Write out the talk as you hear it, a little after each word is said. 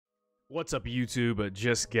What's up, YouTube?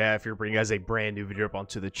 JustGav here, bringing you guys a brand new video up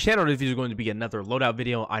onto the channel. This video is going to be another loadout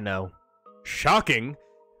video. I know, shocking.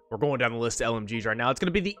 We're going down the list of LMGs right now. It's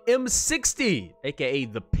going to be the M60, aka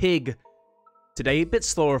the Pig. Today, a bit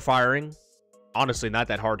slower firing. Honestly, not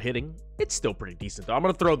that hard hitting. It's still pretty decent, though. I'm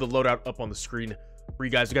going to throw the loadout up on the screen for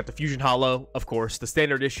you guys. We got the Fusion Hollow, of course. The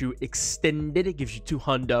Standard Issue Extended. It gives you 2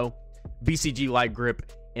 hundo, BCG Light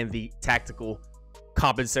Grip, and the Tactical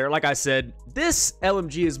Compensator. Like I said, this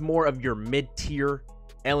LMG is more of your mid-tier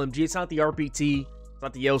LMG. It's not the RPT, it's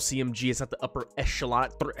not the LCMG, it's not the upper echelon.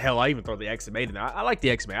 Hell, I even throw the XM8 in there. I like the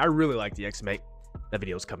XM8. I really like the XM8. That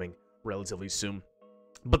video is coming relatively soon.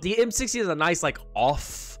 But the M60 is a nice, like,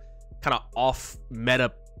 kind of off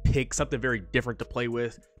meta pick, something very different to play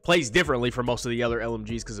with. Plays differently from most of the other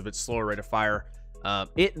LMGs because of its slower rate of fire.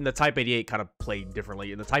 It and the Type 88 kind of played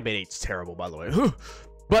differently, and the Type 88 is terrible, by the way.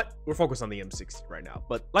 But we're focused on the M60 right now.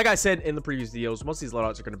 But like I said in the previous videos, most of these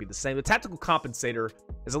loadouts are going to be the same. The Tactical Compensator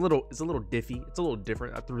is a little diffy. It's a little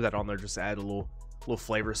different. I threw that on there just to add a little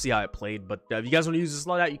flavor, see how it played. But if you guys want to use this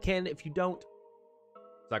loadout, you can. If you don't,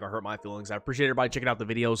 it's not going to hurt my feelings. I appreciate everybody checking out the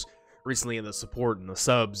videos recently and the support and the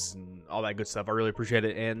subs and all that good stuff. I really appreciate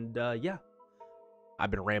it. And yeah, I've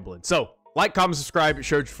been rambling. So like, comment, subscribe,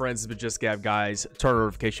 share with your friends. It's been JustGav, guys. Turn on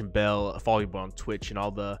notification bell, follow me on Twitch, and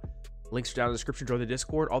all the links are down in the description. Join the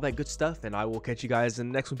Discord, all that good stuff, and I will catch you guys in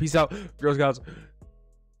the next one. Peace out, girls, guys.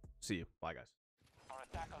 See you. Bye, guys. Our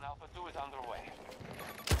attack on Alpha 2 is underway.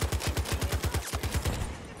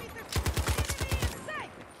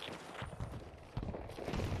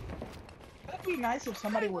 That'd be nice if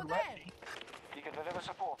somebody would let me. You can deliver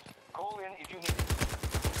support. Call in if you need it.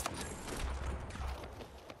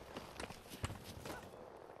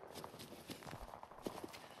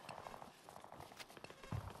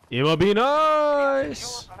 It will be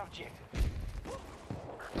nice,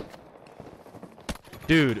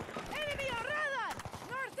 dude. Enemy on radar!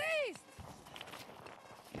 Northeast!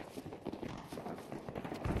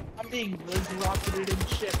 I'm being lazy rocketed and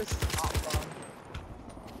shit. This is not fun.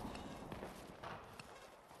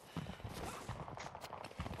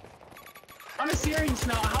 On a serious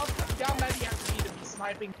note, how down bad you have to be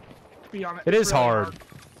sniping? Be on it. It is really hard.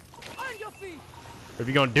 On your feet! If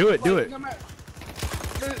you're gonna do it, do it. No matter,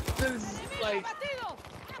 there's like,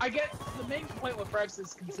 I get the main point with Rex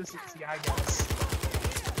is consistency, I guess.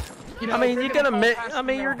 You know, I mean, you're gonna miss. I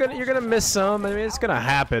mean, you're gonna miss some. I mean, it's gonna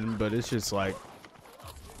happen, but it's just like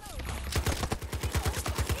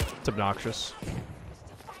it's obnoxious.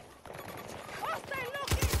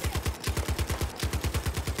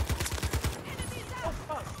 Oh,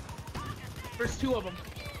 fuck. There's 2 of them.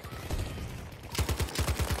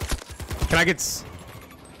 Can I get?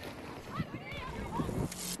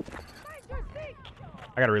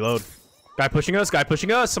 I gotta reload. Guy pushing us. Guy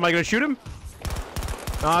pushing us. Somebody gonna shoot him?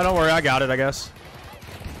 No, don't worry. I got it, I guess.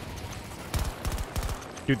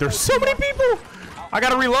 Dude, there's so many people. I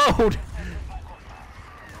gotta reload.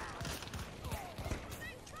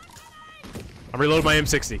 I'm reloading my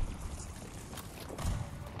M60.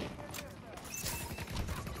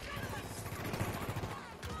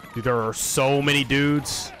 Dude, there are so many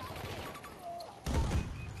dudes.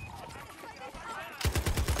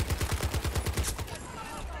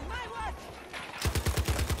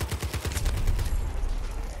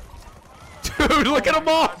 Dude, look at them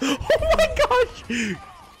all! Oh my gosh!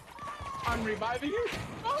 I'm reviving you.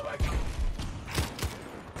 Oh my god!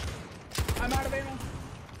 I'm out of ammo.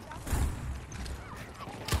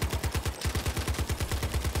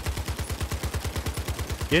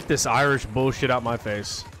 Get this Irish bullshit out my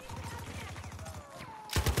face.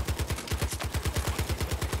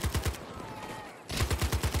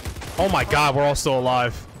 Oh my god, we're all still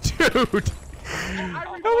alive. Dude!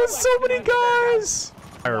 That was so many guys!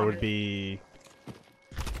 Fire would be...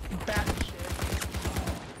 Bad shit.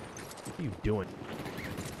 What are you doing?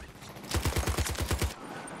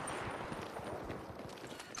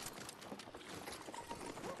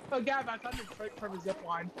 Oh, Gav, I found a trick from a zip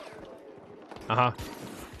line. Uh-huh.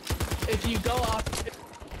 If you go off...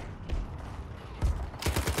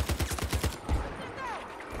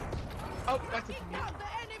 Oh, that's a commute.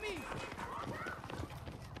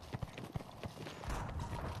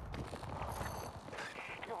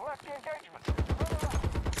 You've left the engagement.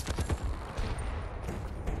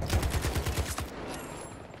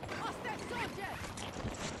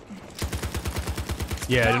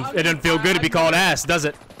 Yeah, it didn't feel good to be called ass, does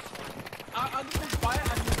it? I'll give this buy it.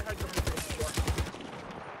 I've never had something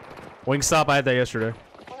before. Wingstop, I had that yesterday.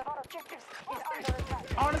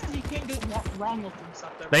 Honestly, you can't go wrong with them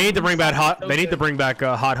stuff. They need to bring back hot. They need to bring back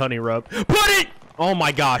hot honey rub. Put it! Oh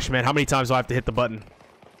my gosh, man! How many times do I have to hit the button?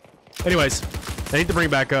 Anyways, They need to bring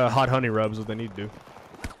back hot honey rubs. What they need to do.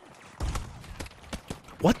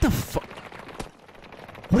 What the fuck?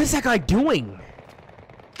 What is that guy doing?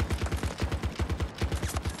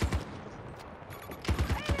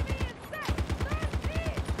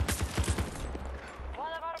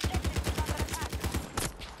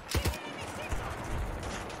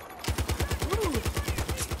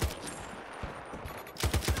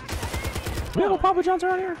 We have a Papa John's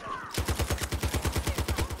around here?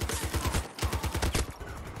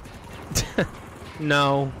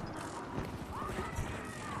 No.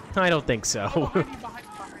 I don't think so. Behind.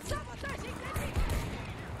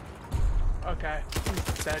 Okay,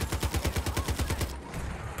 he's dead.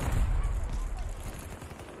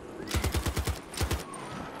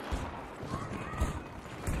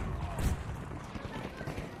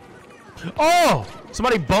 Oh!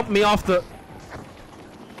 Somebody bumped me off the...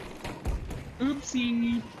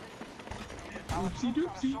 Oopsie. Oopsie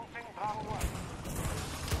doopsie. Something Bravo 1.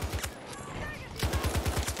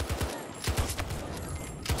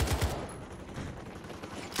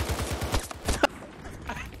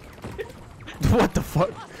 What the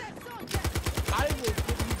fuck? I will give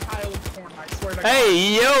you Kyle and corn, I swear to God.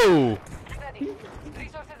 Hey, yo! Ready.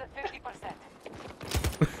 Resources at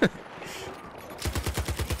 50%.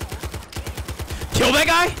 Kill that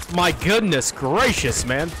guy? My goodness gracious,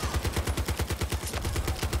 man.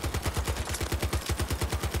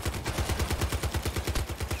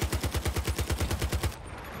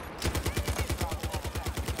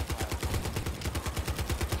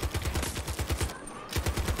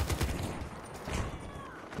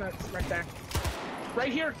 No, it's right there.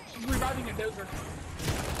 Right here. She's reviving a dozer.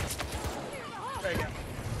 There you go.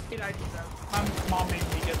 8 IDs though. My mom made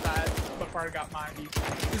me get that before I got my ID.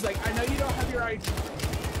 She's like, I know you don't have your ID.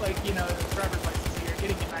 Like, you know, driver's license, so you're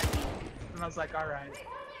getting an ID. And I was like, alright.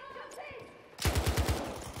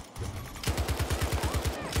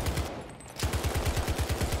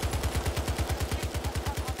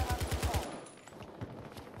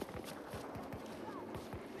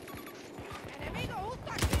 Enemigo,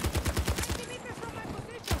 justo aquí. 90 meters from my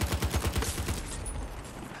position.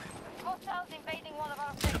 Hostiles invading one of our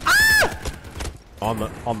objectives.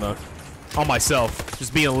 On myself.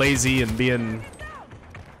 Just being lazy and being...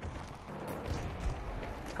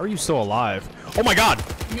 How are you still alive? Oh my god!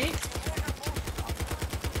 Me?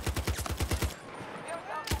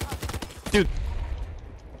 Dude.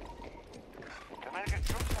 American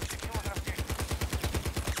troops have secured our objective.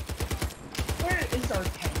 Where is our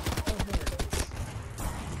tank? Oh, there it is.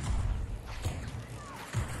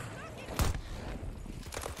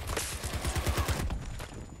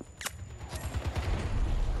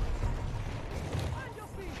 On your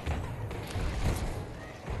feet.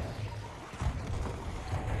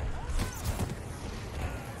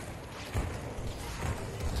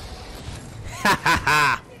 Ha ha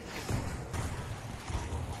ha!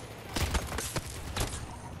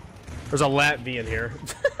 There's a Latvian here.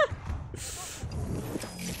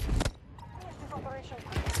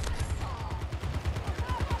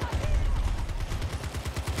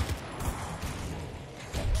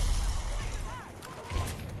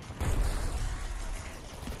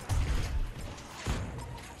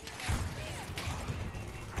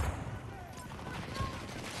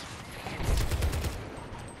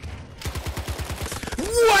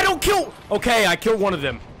 Ooh, I don't kill. Okay, I killed one of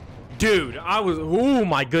them. Dude, I was. Oh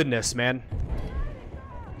my goodness, man.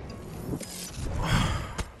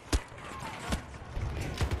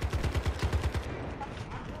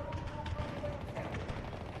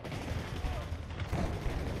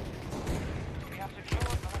 We have secured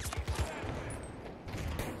our objective.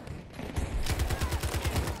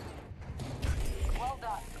 Well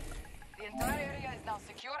done. The entire area is now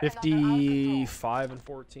secure and under our control. 55 and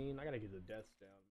 14. I gotta get the death.